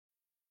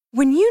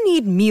When you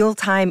need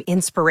mealtime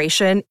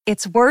inspiration,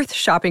 it's worth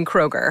shopping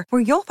Kroger,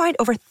 where you'll find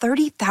over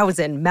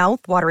 30,000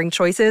 mouth-watering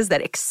choices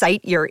that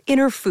excite your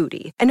inner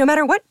foodie. And no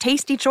matter what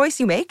tasty choice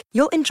you make,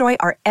 you'll enjoy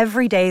our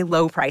everyday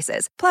low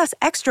prices, plus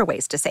extra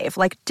ways to save,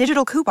 like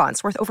digital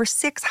coupons worth over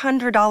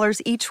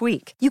 $600 each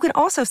week. You can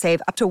also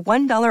save up to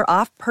 $1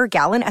 off per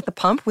gallon at the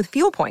pump with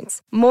fuel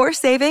points. More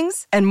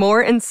savings and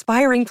more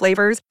inspiring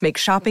flavors make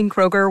shopping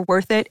Kroger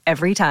worth it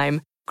every time.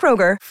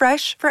 Kroger,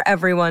 fresh for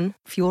everyone.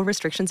 Fuel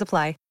restrictions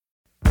apply.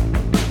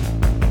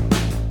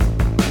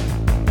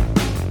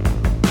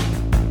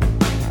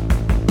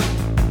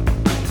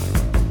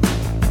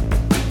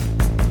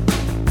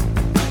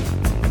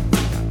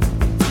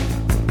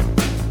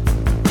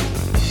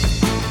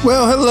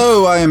 Well,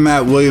 hello, I am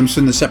Matt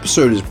Williamson. This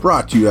episode is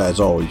brought to you, as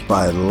always,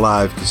 by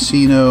Live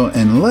Casino,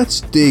 and let's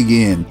dig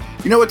in.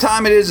 You know what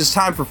time it is? It's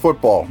time for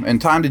football,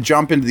 and time to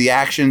jump into the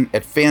action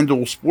at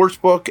FanDuel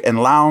Sportsbook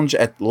and lounge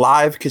at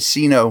Live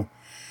Casino.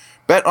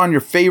 Bet on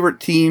your favorite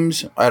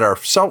teams at our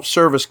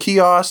self-service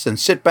kiosks and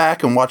sit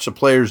back and watch the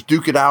players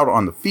duke it out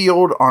on the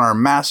field on our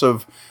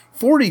massive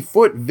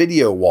 40-foot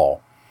video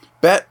wall.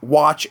 Bet,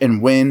 watch,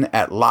 and win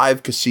at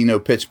Live Casino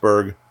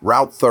Pittsburgh,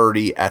 Route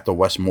 30 at the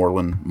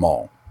Westmoreland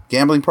Mall.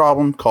 Gambling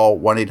problem? Call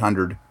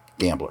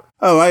 1-800-GAMBLER.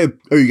 Oh, I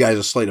owe you guys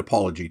a slight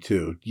apology,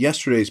 too.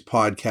 Yesterday's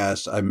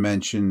podcast, I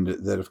mentioned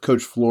that if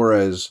Coach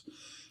Flores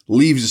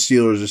leaves the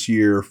Steelers this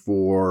year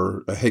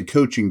for a head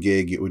coaching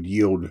gig, it would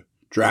yield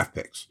draft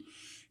picks.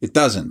 It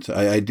doesn't.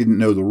 I didn't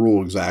know the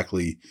rule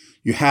exactly.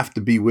 You have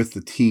to be with the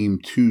team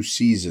 2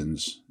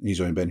 seasons. He's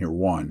only been here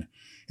 1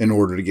 in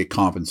order to get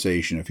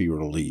compensation if he were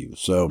to leave.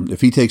 So if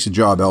he takes a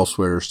job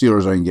elsewhere,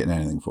 Steelers aren't getting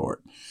anything for it.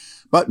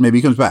 But maybe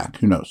he comes back.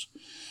 Who knows?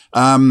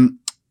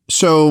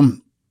 So,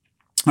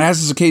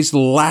 as is the case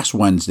last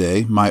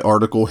Wednesday, my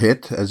article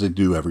hit, as I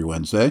do every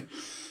Wednesday.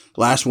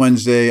 Last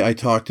Wednesday, I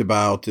talked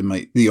about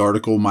in the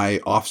article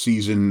my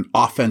off-season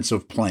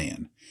offensive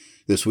plan.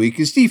 This week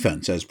is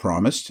defense, as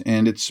promised,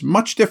 and it's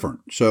much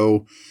different.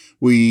 So,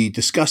 we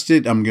discussed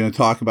it. I'm going to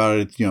talk about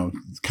it,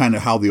 kind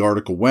of how the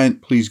article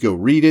went. Please go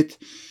read it.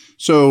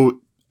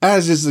 So,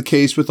 as is the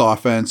case with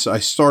offense, I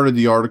started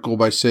the article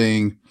by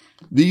saying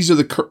these are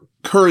the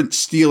current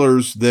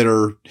Steelers that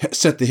are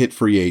set to hit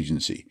free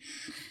agency.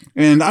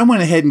 And I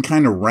went ahead and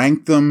kind of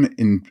ranked them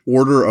in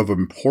order of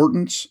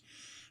importance,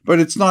 but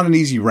it's not an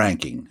easy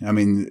ranking. I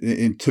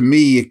mean, to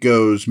me, it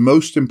goes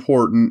most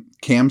important,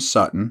 Cam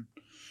Sutton.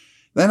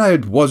 Then I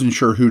wasn't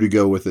sure who to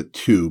go with at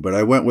 2, but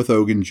I went with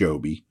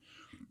Ogunjobi.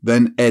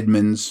 Then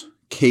Edmonds,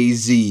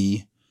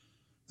 KZ.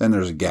 Then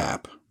there's a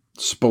gap.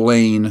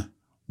 Spillane,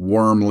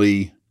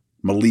 Wormley,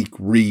 Malik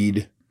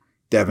Reed,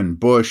 Devin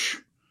Bush,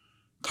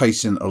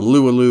 Tyson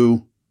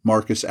Alualu,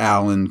 Marcus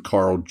Allen,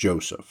 Carl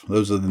Joseph.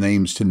 Those are the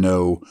names to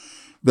know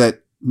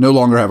that no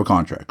longer have a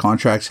contract.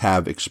 Contracts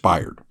have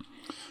expired.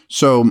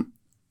 So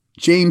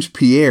James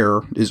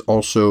Pierre is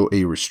also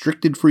a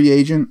restricted free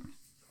agent.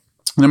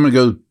 And I'm going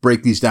to go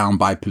break these down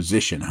by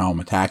position, how I'm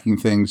attacking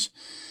things.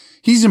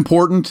 He's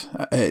important.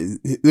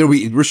 There'll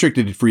be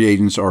restricted free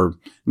agents are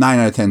 9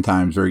 out of 10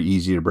 times very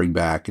easy to bring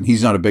back. And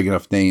he's not a big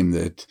enough name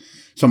that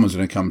someone's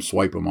going to come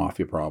swipe him off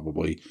you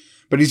probably.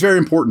 But he's very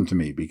important to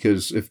me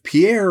because I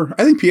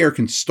think Pierre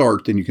can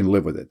start, then you can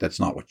live with it. That's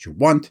not what you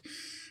want.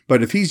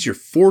 But if he's your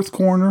 4th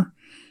corner,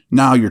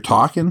 now you're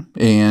talking.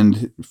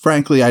 And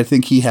frankly, I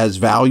think he has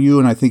value,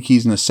 and I think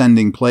he's an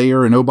ascending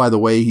player. And oh, by the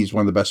way, he's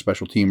one of the best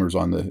special teamers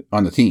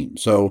on the team.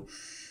 So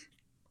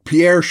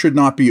Pierre should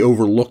not be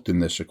overlooked in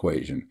this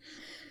equation.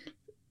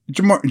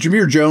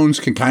 Jameer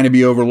Jones can kind of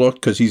be overlooked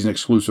because he's an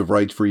exclusive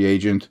rights free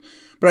agent.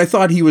 But I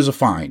thought he was a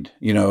find.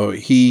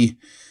 He,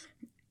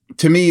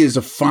 to me, is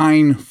a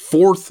fine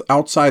 4th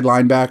outside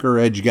linebacker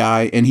edge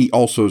guy, and he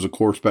also is a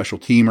core special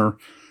teamer.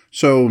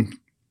 So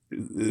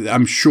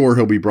I'm sure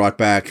he'll be brought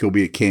back. He'll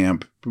be at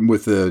camp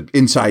with the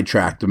inside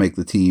track to make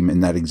the team in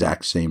that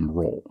exact same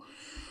role.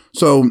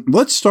 So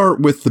let's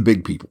start with the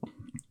big people,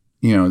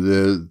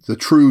 the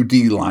true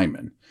D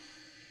linemen.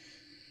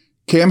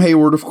 Cam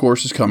Hayward, of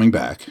course, is coming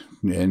back,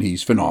 and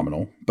he's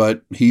phenomenal,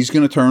 but he's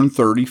going to turn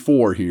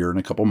 34 here in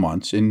a couple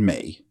months in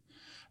May.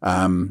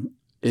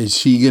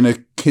 Is he going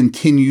to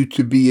continue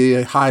to be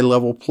a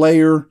high-level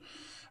player,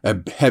 a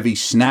heavy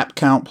snap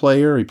count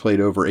player? He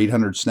played over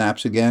 800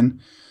 snaps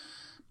again.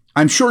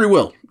 I'm sure he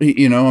will.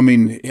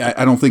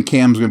 I don't think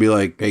Cam's going to be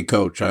like, hey,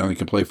 coach, I only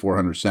can play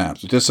 400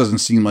 snaps. It just doesn't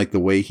seem like the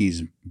way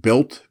he's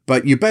built.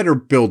 But you better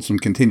build some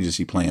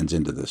contingency plans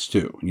into this,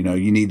 too. You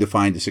need to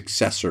find a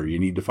successor. You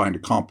need to find a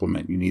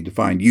complement. You need to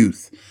find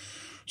youth.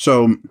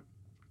 So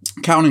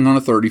counting on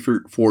a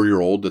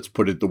 34-year-old that's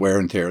put it the wear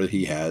and tear that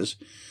he has,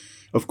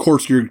 of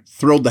course, you're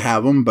thrilled to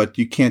have him, but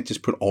you can't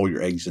just put all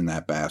your eggs in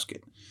that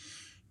basket.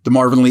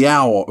 DeMarvin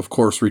Leal, of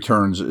course,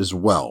 returns as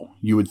well.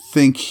 You would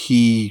think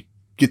he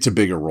gets a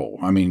bigger role.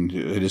 I mean,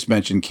 I just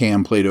mentioned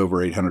Cam played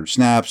over 800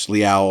 snaps.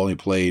 Leal only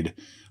played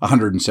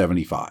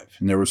 175.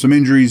 And there were some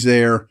injuries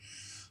there.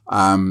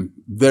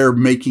 They're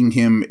making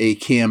him a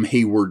Cam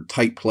Hayward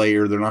type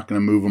player. They're not going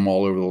to move him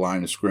all over the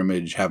line of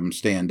scrimmage, have him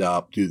stand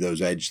up, do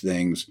those edge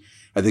things.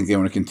 I think they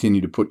want to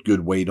continue to put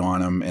good weight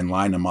on him and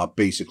line him up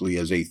basically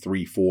as a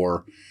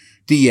 3-4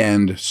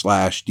 D-end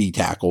 / D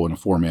tackle in a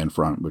 4-man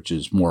front, which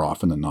is more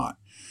often than not.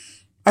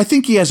 I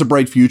think he has a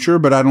bright future,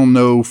 but I don't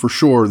know for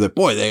sure that,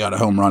 boy, they got a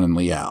home run in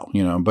Leal,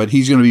 but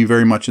he's going to be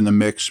very much in the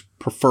mix,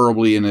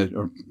 preferably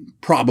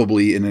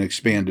probably in an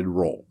expanded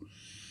role.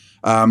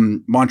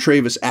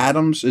 Montravius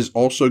Adams is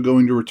also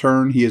going to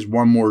return. He has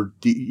one more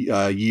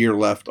year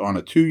left on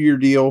a 2-year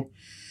deal.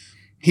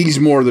 He's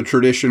more the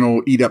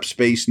traditional eat up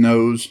space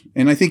nose,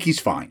 and I think he's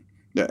fine.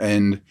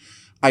 And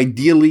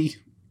ideally,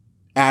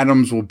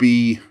 Adams will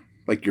be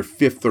like your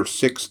 5th or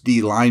 6th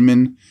D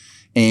lineman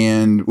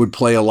and would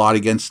play a lot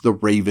against the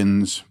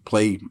Ravens,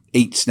 play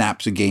 8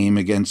 snaps a game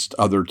against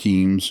other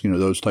teams,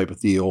 those type of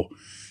deal.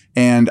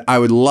 And I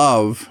would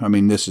love,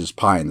 this is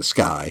pie in the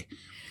sky,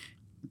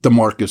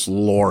 DeMarcus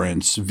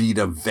Lawrence,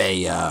 Vita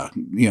Vea,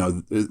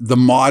 the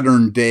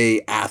modern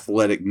day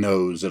athletic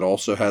nose that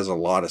also has a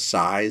lot of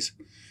size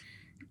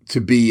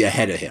to be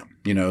ahead of him,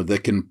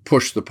 that can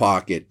push the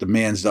pocket, the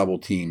man's double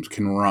teams,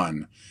 can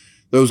run.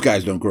 Those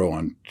guys don't grow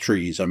on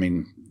trees.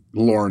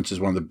 Lawrence is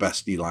one of the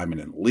best D linemen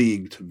in the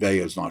league. Vea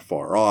is not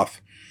far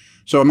off.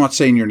 So I'm not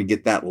saying you're going to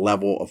get that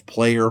level of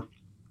player,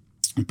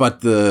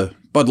 but the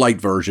Bud Light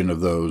version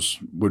of those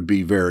would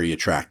be very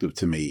attractive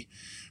to me.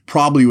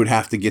 Probably would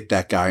have to get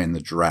that guy in the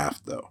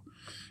draft, though.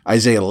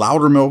 Isaiah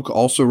Loudermilk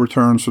also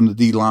returns from the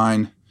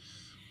D-line.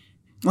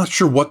 Not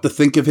sure what to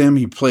think of him.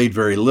 He played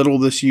very little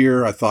this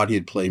year. I thought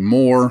he'd play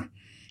more.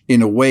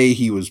 In a way,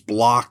 he was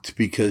blocked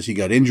because he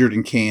got injured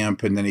in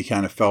camp, and then he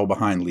kind of fell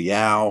behind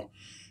Leal.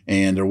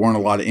 And there weren't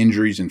a lot of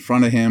injuries in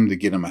front of him to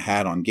get him a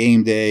hat on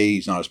game day.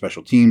 He's not a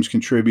special teams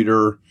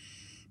contributor.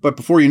 But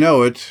before you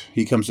know it,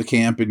 he comes to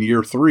camp in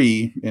year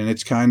 3, and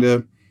it's kind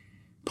of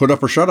put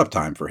up or shut up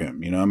time for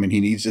him. He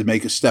needs to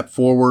make a step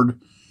forward,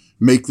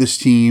 make this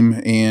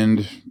team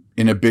and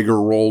in a bigger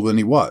role than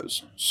he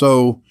was.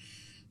 So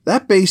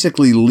that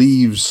basically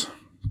leaves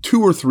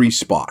 2 or 3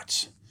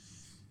 spots.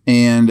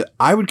 And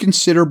I would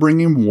consider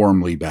bringing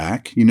Wormley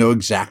back. You know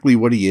exactly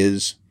what he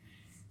is.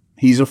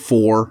 He's a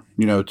 4.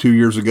 2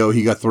 years ago,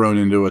 he got thrown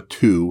into a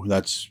 2.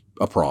 That's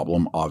a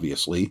problem,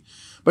 obviously.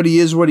 But he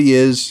is what he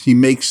is. He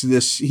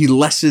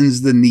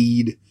lessens the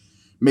need,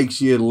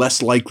 makes you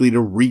less likely to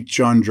reach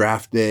on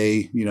draft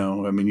day.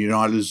 You're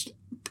not as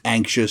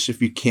anxious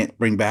if you can't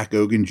bring back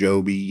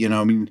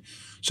Ogunjobi,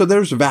 so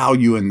there's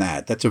value in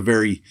that. That's a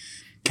very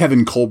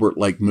Kevin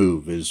Colbert-like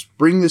move, is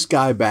bring this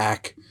guy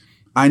back.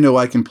 I know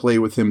I can play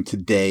with him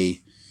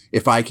today.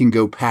 If I can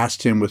go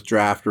past him with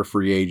draft or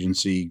free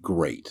agency,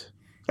 great.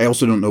 I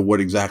also don't know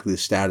what exactly the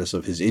status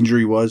of his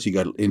injury was. He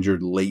got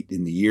injured late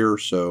in the year,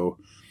 so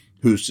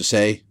who's to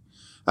say?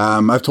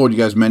 I've told you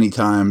guys many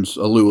times,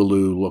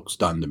 Alu looks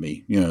done to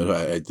me.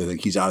 I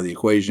think he's out of the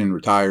equation,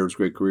 retires,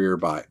 great career,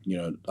 bye.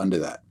 Under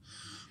that.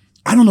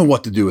 I don't know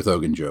what to do with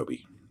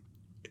Ogunjobi.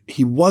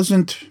 He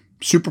wasn't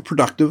super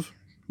productive,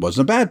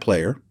 wasn't a bad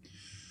player.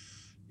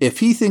 If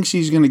he thinks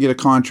he's going to get a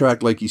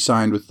contract like he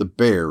signed with the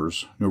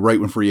Bears, right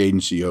when free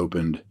agency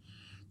opened,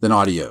 then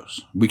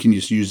adios. We can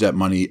just use that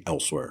money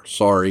elsewhere.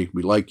 Sorry,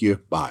 we like you,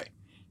 bye.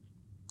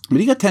 But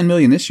he got $10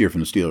 million this year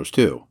from the Steelers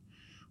too.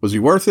 Was he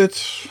worth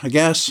it? I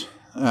guess.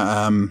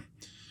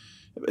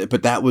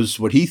 But that was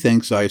what he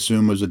thinks, I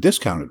assume, was a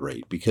discounted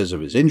rate because of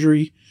his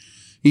injury.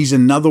 He's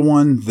another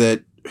one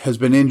that has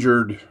been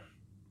injured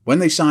when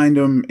they signed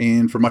him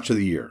and for much of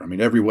the year.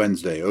 Every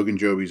Wednesday,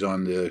 Ogunjobi's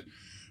on the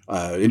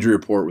injury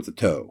report with a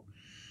toe.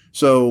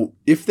 So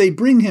if they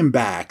bring him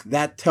back,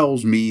 that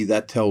tells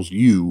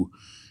you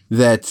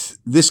that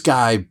this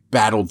guy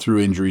battled through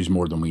injuries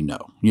more than we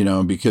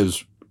know,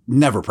 because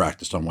never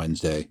practiced on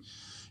Wednesday.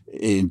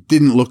 It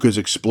didn't look as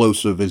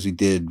explosive as he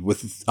did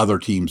with other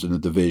teams in the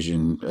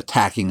division,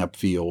 attacking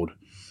upfield.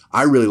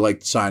 I really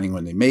liked the signing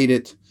when they made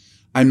it.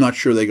 I'm not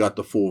sure they got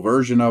the full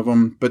version of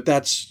him, but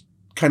that's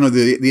kind of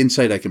the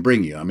insight I can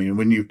bring you.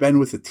 When you've been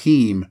with a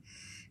team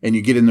and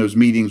you get in those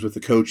meetings with the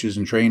coaches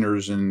and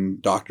trainers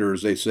and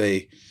doctors, they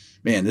say,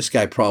 man, this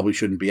guy probably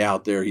shouldn't be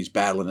out there. He's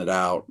battling it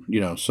out,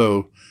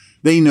 so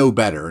they know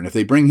better. And if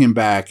they bring him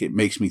back, it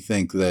makes me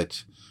think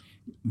that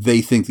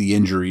they think the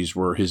injuries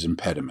were his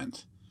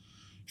impediment.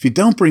 If you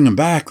don't bring him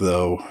back,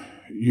 though,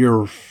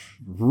 you're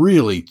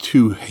really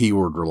too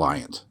Hayward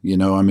reliant.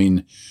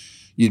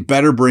 You'd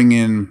better bring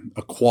in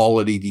a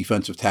quality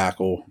defensive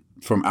tackle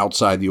from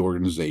outside the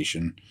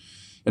organization.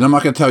 And I'm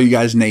not going to tell you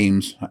guys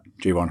names,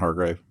 Javon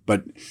Hargrave,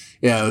 but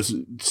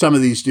some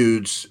of these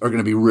dudes are going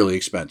to be really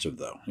expensive,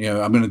 though.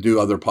 I'm going to do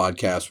other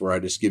podcasts where I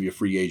just give you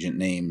free agent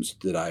names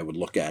that I would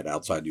look at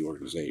outside the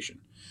organization.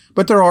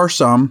 But there are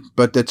some,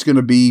 but that's going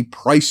to be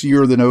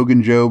pricier than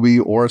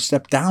Ogunjobi or a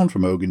step down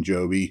from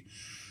Ogunjobi.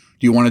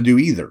 Do you want to do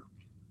either?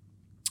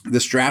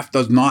 This draft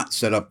does not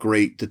set up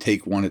great to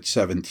take one at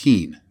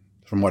 17,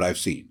 from what I've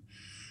seen.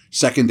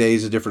 Second day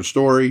is a different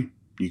story.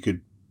 You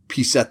could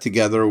piece that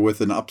together with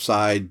an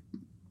upside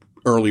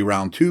early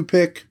round 2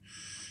 pick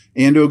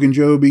and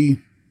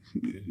Ogunjobi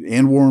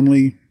and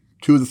Wormley,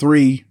 2 of the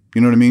 3,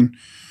 you know what I mean?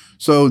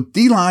 So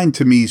D-line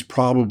to me is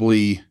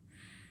probably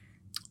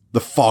the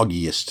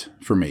foggiest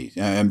for me.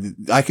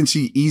 I can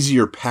see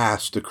easier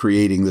paths to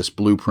creating this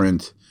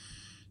blueprint.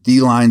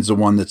 D-line's the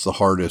one that's the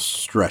hardest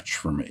stretch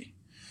for me.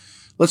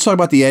 Let's talk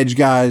about the edge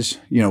guys.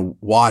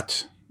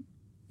 Watt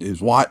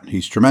is Watt.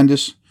 He's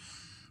tremendous,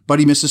 but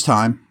he misses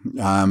time.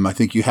 I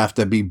think you have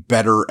to be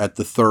better at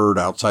the third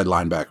outside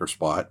linebacker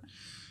spot.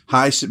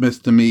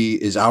 Highsmith, to me,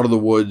 is out of the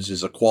woods,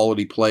 is a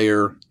quality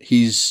player.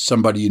 He's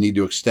somebody you need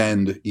to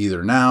extend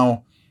either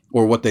now,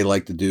 or what they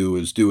like to do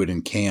is do it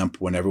in camp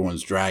when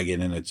everyone's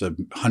dragging and it's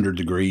 100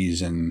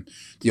 degrees and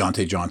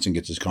Deontay Johnson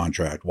gets his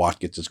contract, Watt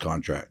gets his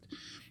contract.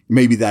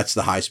 Maybe that's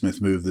the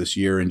Highsmith move this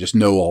year, and just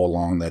know all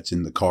along that's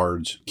in the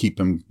cards. Keep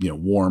him,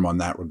 warm on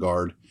that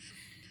regard.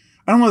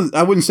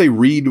 I wouldn't say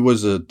Reed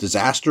was a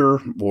disaster,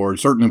 or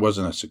certainly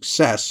wasn't a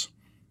success.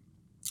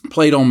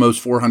 Played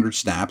almost 400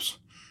 snaps,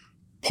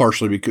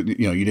 partially because,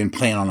 you didn't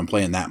plan on him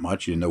playing that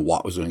much. You didn't know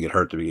Watt was going to get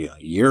hurt at the beginning of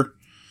the year.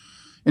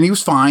 And he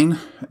was fine,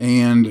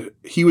 and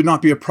he would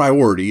not be a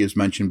priority, as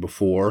mentioned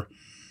before.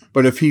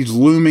 But if he's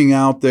looming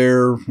out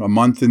there a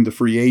month into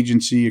free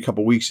agency, a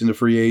couple weeks into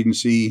free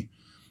agency,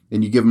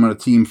 and you give him a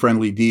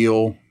team-friendly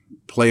deal,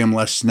 play him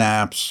less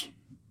snaps,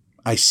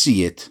 I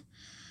see it.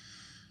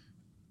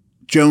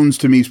 Jones,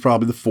 to me, is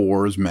probably the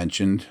 4, as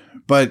mentioned.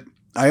 But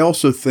I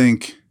also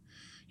think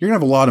you're going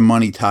to have a lot of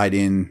money tied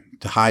in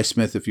to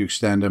Highsmith if you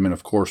extend him, and,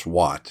 of course,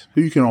 Watt,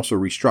 who you can also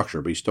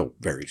restructure, but he's still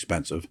very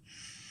expensive.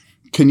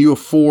 Can you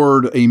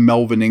afford a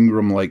Melvin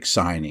Ingram-like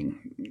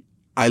signing?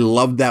 I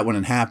loved that when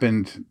it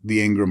happened.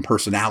 The Ingram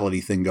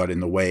personality thing got in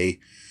the way.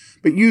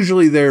 But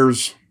usually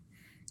there's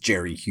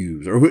Jerry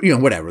Hughes or,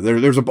 whatever.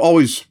 There's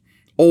always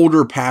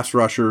older pass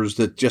rushers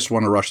that just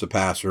want to rush the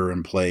passer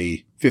and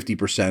play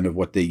 50% of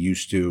what they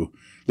used to,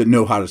 that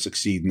know how to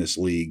succeed in this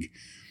league.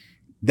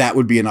 That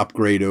would be an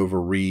upgrade over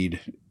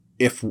Reed.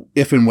 If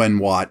and when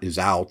Watt is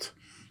out,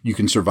 you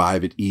can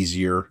survive it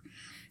easier.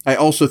 I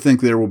also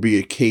think there will be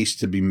a case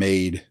to be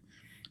made.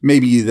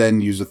 Maybe you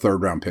then use a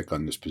 3rd-round pick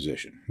on this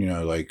position,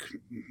 like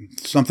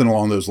something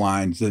along those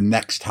lines. The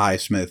next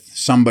Highsmith,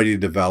 somebody to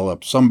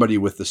develop, somebody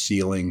with the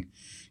ceiling.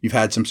 You've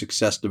had some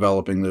success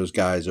developing those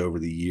guys over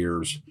the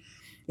years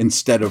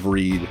instead of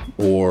Reed,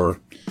 or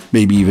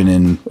maybe even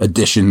in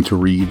addition to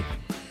Reed.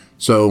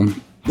 So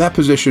that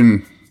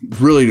position,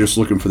 really just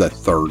looking for that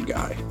 3rd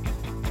guy.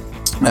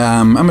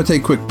 I'm going to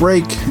take a quick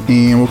break,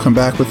 and we'll come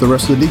back with the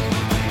rest of the D.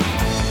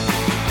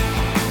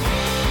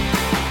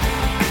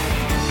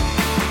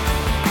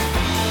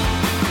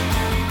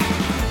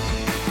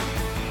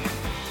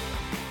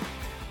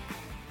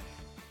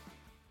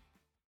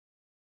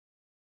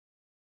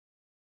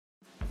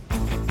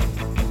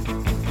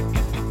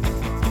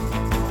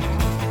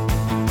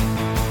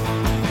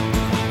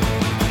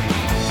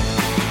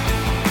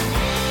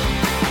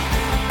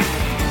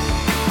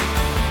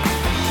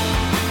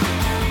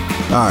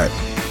 All right,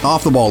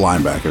 off the ball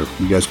linebacker.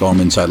 You guys call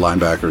them inside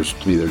linebackers.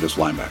 To me, they're just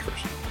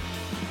linebackers.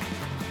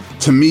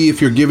 To me,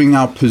 if you're giving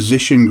out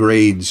position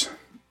grades,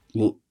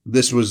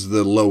 this was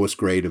the lowest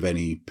grade of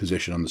any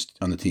position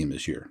on the team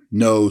this year.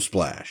 No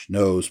splash,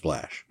 no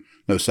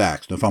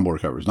sacks, no fumble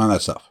recoveries, none of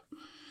that stuff.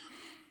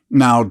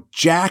 Now,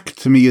 Jack,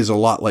 to me, is a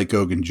lot like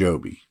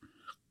Ogunjobi.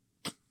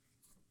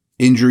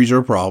 Injuries are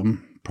a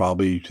problem,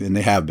 probably, and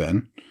they have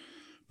been.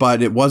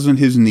 But it wasn't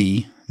his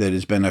knee that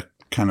has been a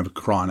kind of a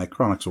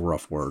chronic's a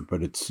rough word,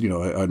 but it's,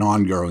 an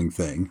ongoing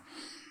thing.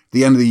 At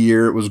the end of the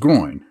year, it was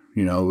groin.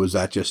 Was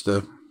that just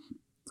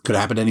could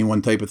happen to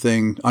anyone type of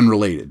thing?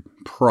 Unrelated,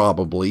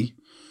 probably.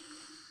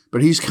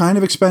 But he's kind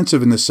of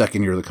expensive in the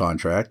second year of the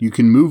contract. You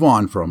can move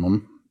on from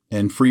him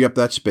and free up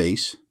that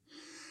space.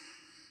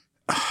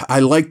 I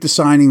liked the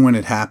signing when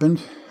it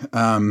happened.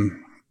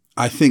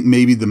 I think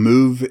maybe the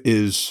move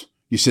is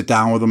you sit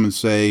down with him and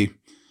say,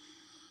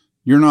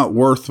 you're not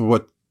worth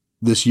what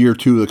this year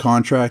 2 of the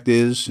contract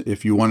is.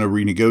 If you want to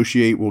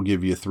renegotiate, we'll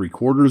give you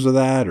 3/4 of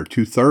that or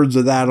 2/3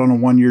 of that on a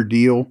 1-year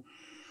deal,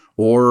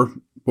 or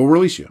we'll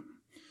release you.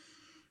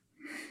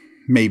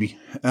 Maybe.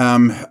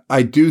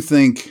 I do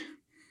think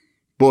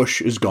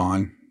Bush is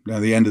gone. Now,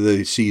 the end of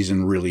the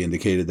season really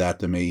indicated that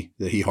to me,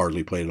 that he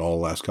hardly played at all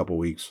the last couple of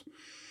weeks.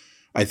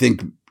 I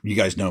think you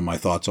guys know my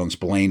thoughts on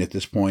Spillane at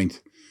this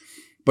point.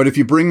 But if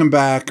you bring him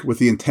back with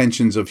the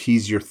intentions of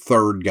he's your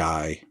 3rd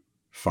guy,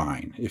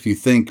 fine. If you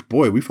think,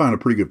 boy, we found a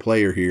pretty good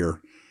player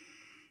here,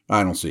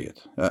 I don't see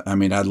it.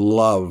 I'd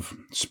love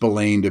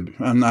Spillane to.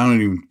 I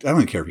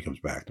don't care if he comes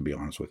back, to be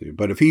honest with you.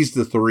 But if he's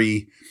the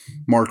 3,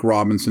 Mark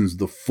Robinson's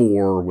the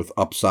 4 with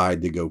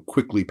upside to go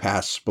quickly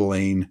past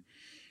Spillane,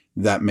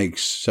 that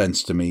makes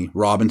sense to me.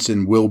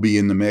 Robinson will be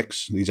in the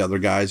mix. These other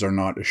guys are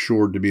not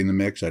assured to be in the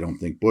mix. I don't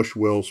think Bush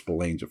will.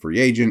 Spillane's a free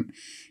agent.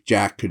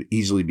 Jack could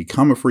easily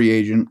become a free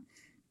agent.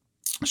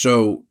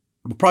 So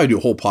we'll probably do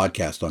a whole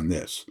podcast on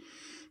this.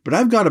 But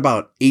I've got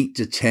about 8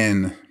 to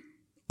 10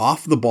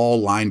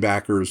 off-the-ball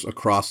linebackers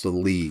across the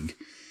league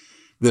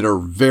that are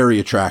very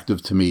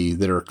attractive to me,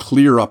 that are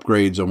clear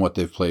upgrades on what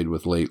they've played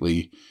with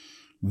lately.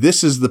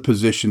 This is the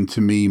position to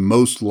me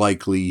most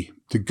likely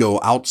to go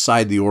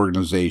outside the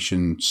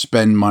organization,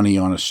 spend money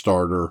on a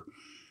starter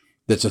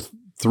that's a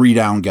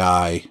 3-down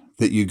guy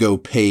that you go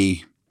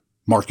pay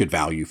market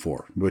value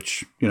for,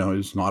 which,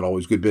 is not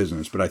always good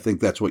business, but I think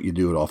that's what you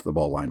do at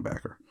off-the-ball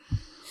linebacker.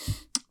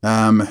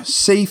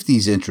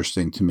 Safety's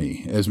interesting to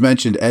me. As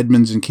mentioned,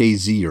 Edmonds and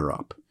KZ are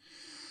up.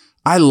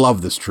 I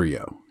love this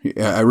trio.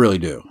 I really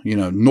do.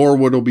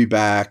 Norwood will be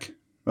back.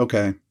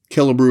 Okay.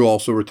 Killebrew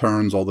also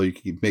returns, although you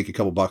can make a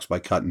couple bucks by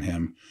cutting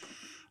him.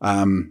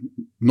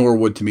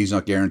 Norwood, to me, is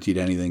not guaranteed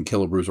anything.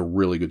 Killebrew's a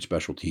really good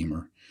special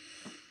teamer.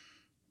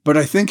 But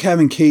I think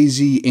having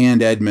KZ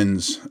and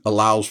Edmonds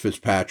allows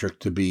Fitzpatrick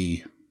to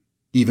be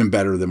even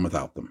better than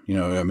without them.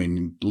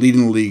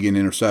 Leading the league in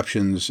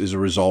interceptions is a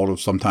result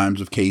of sometimes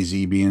of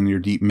KZ being your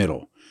deep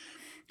middle.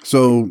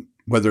 So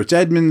whether it's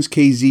Edmonds,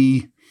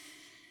 KZ,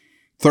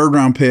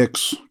 third-round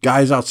picks,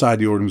 guys outside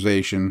the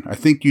organization, I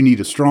think you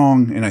need a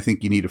strong and I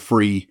think you need a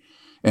free,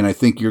 and I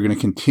think you're going to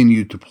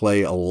continue to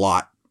play a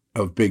lot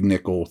of big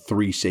nickel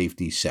 3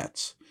 safety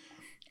sets.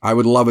 I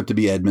would love it to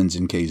be Edmonds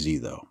and KZ,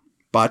 though.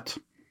 But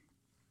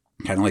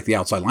kind of like the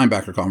outside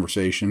linebacker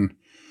conversation,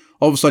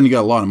 all of a sudden you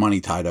got a lot of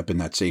money tied up in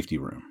that safety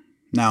room.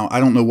 Now,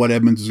 I don't know what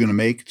Edmonds is going to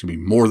make. It's going to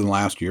be more than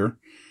last year.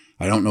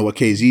 I don't know what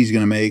KZ is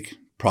going to make.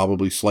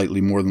 Probably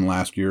slightly more than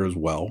last year as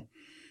well.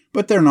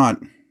 But they're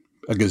not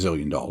a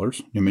gazillion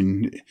dollars.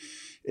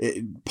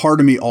 Part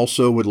of me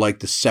also would like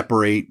to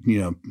separate,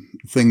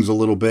 things a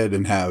little bit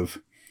and have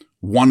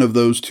one of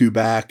those two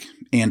back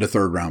and a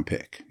third-round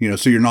pick.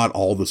 So you're not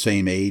all the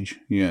same age,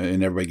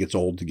 and everybody gets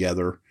old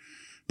together.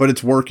 But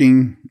it's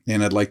working,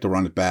 and I'd like to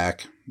run it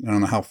back. I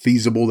don't know how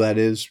feasible that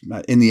is.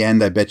 In the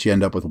end, I bet you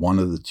end up with one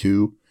of the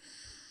two.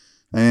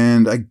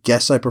 And I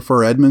guess I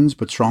prefer Edmonds,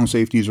 but strong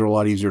safeties are a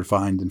lot easier to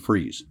find than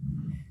frees.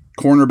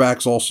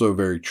 Cornerback's also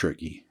very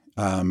tricky.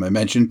 I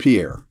mentioned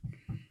Pierre.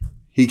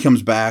 He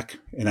comes back,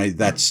 and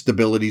that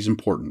stability is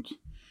important.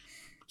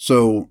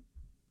 So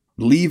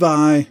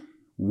Levi,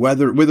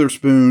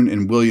 Witherspoon,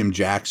 and William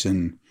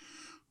Jackson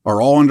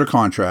are all under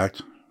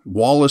contract.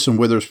 Wallace and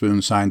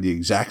Witherspoon signed the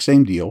exact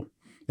same deal,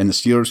 and the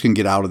Steelers can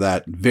get out of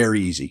that very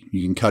easy.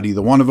 You can cut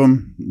either one of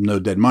them, no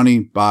dead money,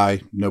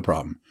 buy, no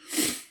problem.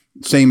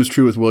 Same is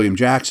true with William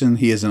Jackson.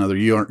 He has another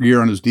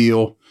year on his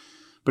deal,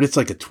 but it's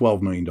like a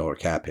 $12 million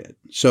cap hit.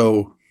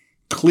 So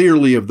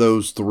clearly of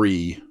those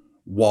three,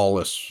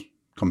 Wallace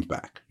comes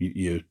back.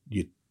 You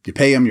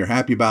pay him, you're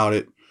happy about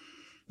it.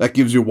 That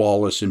gives you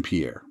Wallace and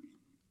Pierre.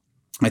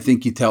 I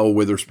think you tell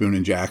Witherspoon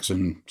and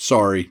Jackson,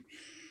 sorry,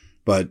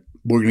 but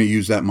we're going to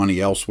use that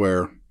money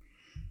elsewhere.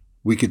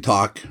 We could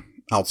talk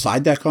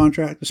outside that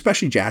contract,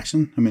 especially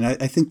Jackson.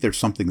 I think there's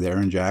something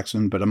there in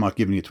Jackson, but I'm not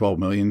giving you $12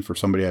 million for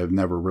somebody I've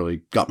never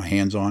really got my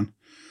hands on.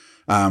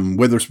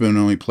 Witherspoon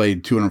only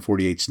played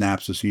 248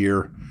 snaps this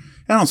year.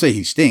 I don't say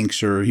he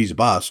stinks or he's a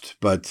bust,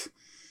 but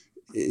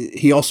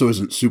he also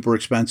isn't super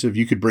expensive.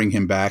 You could bring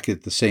him back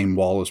at the same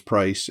Wallace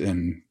price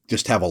and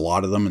just have a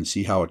lot of them and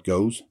see how it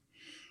goes.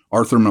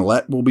 Arthur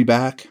Millette will be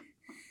back,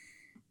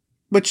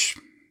 which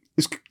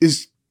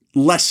is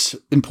less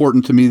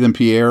important to me than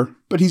Pierre,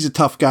 but he's a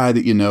tough guy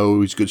that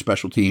he's a good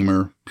special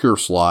teamer, pure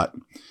slot.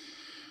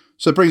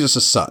 So it brings us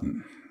to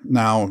Sutton.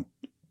 Now,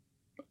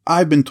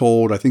 I've been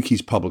told, I think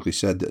he's publicly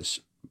said this,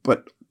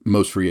 but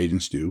most free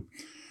agents do,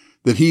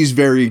 that he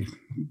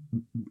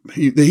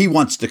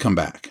wants to come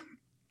back.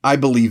 I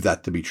believe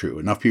that to be true.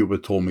 Enough people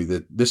have told me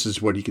that this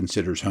is what he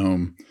considers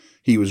home.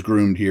 He was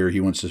groomed here. He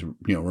wants to,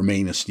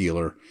 remain a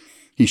Steeler.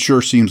 He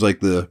sure seems like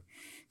the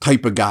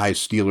type of guy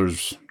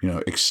Steelers,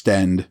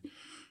 extend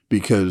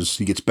because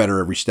he gets better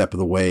every step of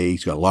the way.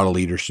 He's got a lot of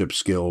leadership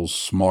skills,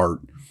 smart,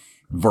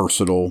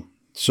 versatile.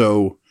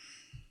 So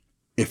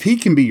if he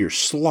can be your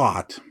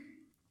slot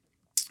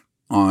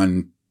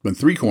when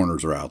 3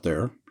 corners are out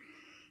there,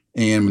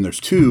 and when there's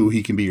 2,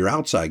 he can be your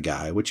outside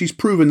guy, which he's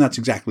proven that's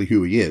exactly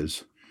who he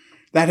is.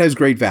 That has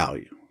great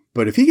value.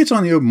 But if he gets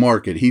on the open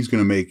market, he's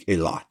going to make a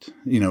lot,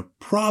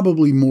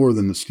 probably more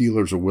than the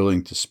Steelers are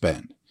willing to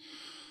spend.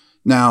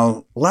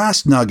 Now,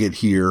 last nugget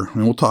here,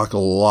 and we'll talk a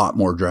lot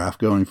more draft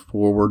going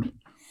forward.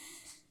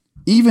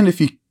 Even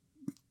if you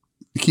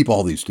keep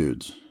all these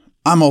dudes,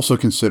 I'm also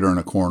considering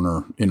a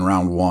corner in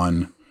round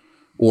 1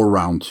 or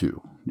round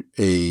 2.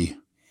 A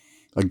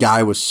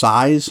guy with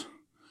size,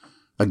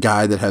 a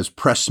guy that has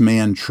press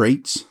man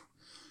traits.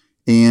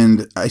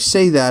 And I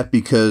say that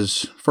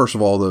because, first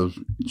of all, the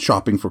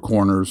shopping for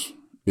corners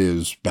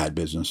is bad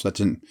business. That's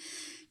in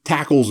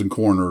tackles and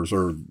corners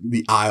or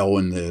the aisle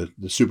in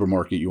the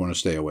supermarket you want to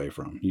stay away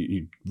from.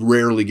 You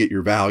rarely get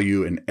your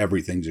value and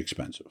everything's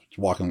expensive.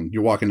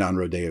 You're walking down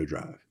Rodeo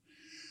Drive.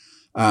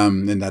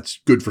 And that's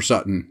good for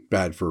Sutton,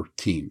 bad for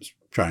teams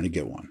trying to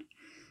get one.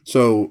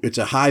 So it's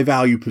a high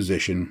value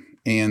position.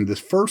 And the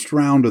first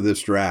round of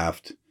this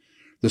draft,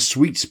 the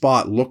sweet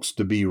spot looks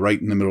to be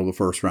right in the middle of the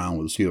first round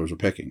where the Steelers are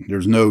picking.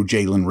 There's no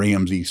Jalen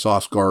Ramsey,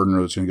 Sauce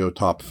Gardner that's going to go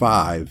top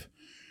 5.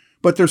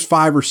 But there's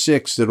 5 or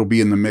 6 that'll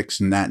be in the mix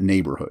in that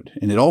neighborhood.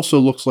 And it also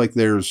looks like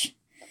there's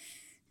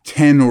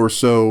 10 or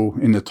so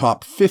in the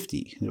top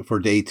 50 for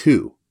day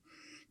 2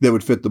 that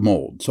would fit the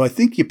mold. So I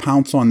think you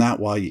pounce on that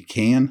while you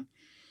can.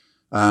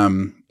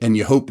 And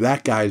you hope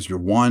that guy's your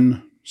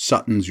 1,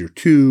 Sutton's your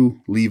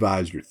 2,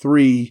 Levi's your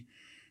 3,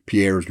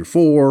 Pierre's your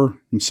 4,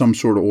 in some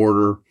sort of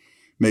order.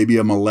 maybe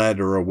a Millette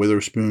or a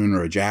Witherspoon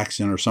or a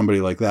Jackson or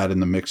somebody like that in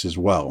the mix as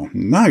well.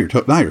 Now you're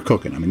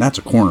cooking. I mean, that's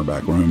a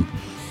cornerback room,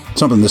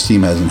 something this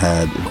team hasn't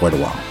had in quite a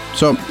while.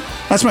 So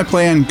that's my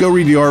plan. Go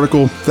read the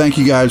article. Thank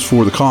you guys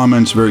for the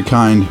comments. Very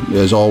kind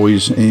as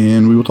always,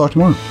 and we will talk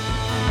tomorrow.